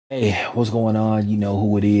Hey, what's going on? You know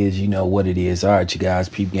who it is. You know what it is. All right, you guys,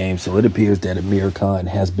 peep game. So it appears that Amir Khan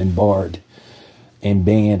has been barred and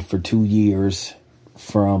banned for 2 years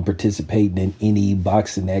from participating in any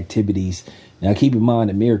boxing activities. Now, keep in mind,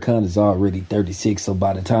 Amir Khan is already 36, so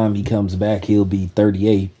by the time he comes back, he'll be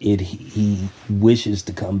 38 if he wishes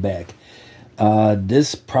to come back.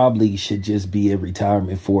 This probably should just be a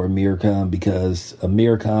retirement for Amir Khan because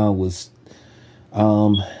Amir Khan was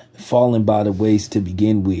falling by the waist to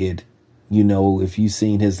begin with. You know, if you've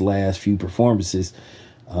seen his last few performances,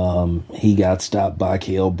 he got stopped by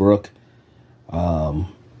Kell Brook.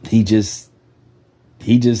 He just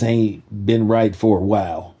ain't been right for a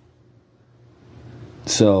while.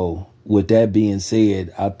 So with that being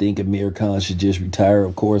said, I think Amir Khan should just retire.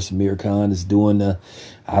 Of course, Amir Khan is doing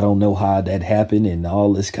I don't know how that happened and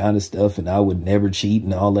all this kind of stuff, and I would never cheat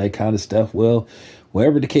and all that kind of stuff. Well,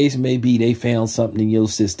 whatever the case may be, they found something in your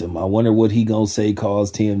system. I wonder what he gonna say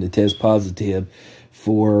caused him to test positive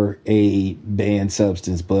for a banned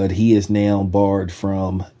substance, but he is now barred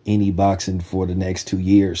from any boxing for the next 2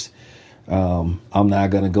 years. I'm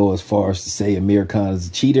not going to go as far as to say Amir Khan is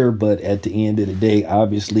a cheater, but at the end of the day,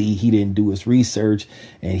 obviously he didn't do his research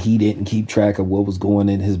and he didn't keep track of what was going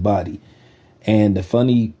in his body. And the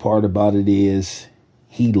funny part about it is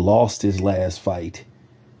he lost his last fight.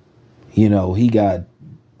 You know, he got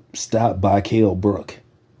stopped by Kell Brook.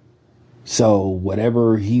 So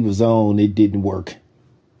whatever he was on, it didn't work,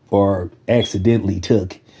 or accidentally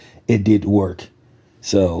took, it didn't work.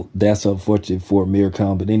 So that's unfortunate for Amir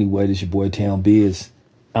Khan. But anyway, this your boy Town Biz.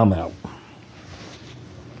 I'm out.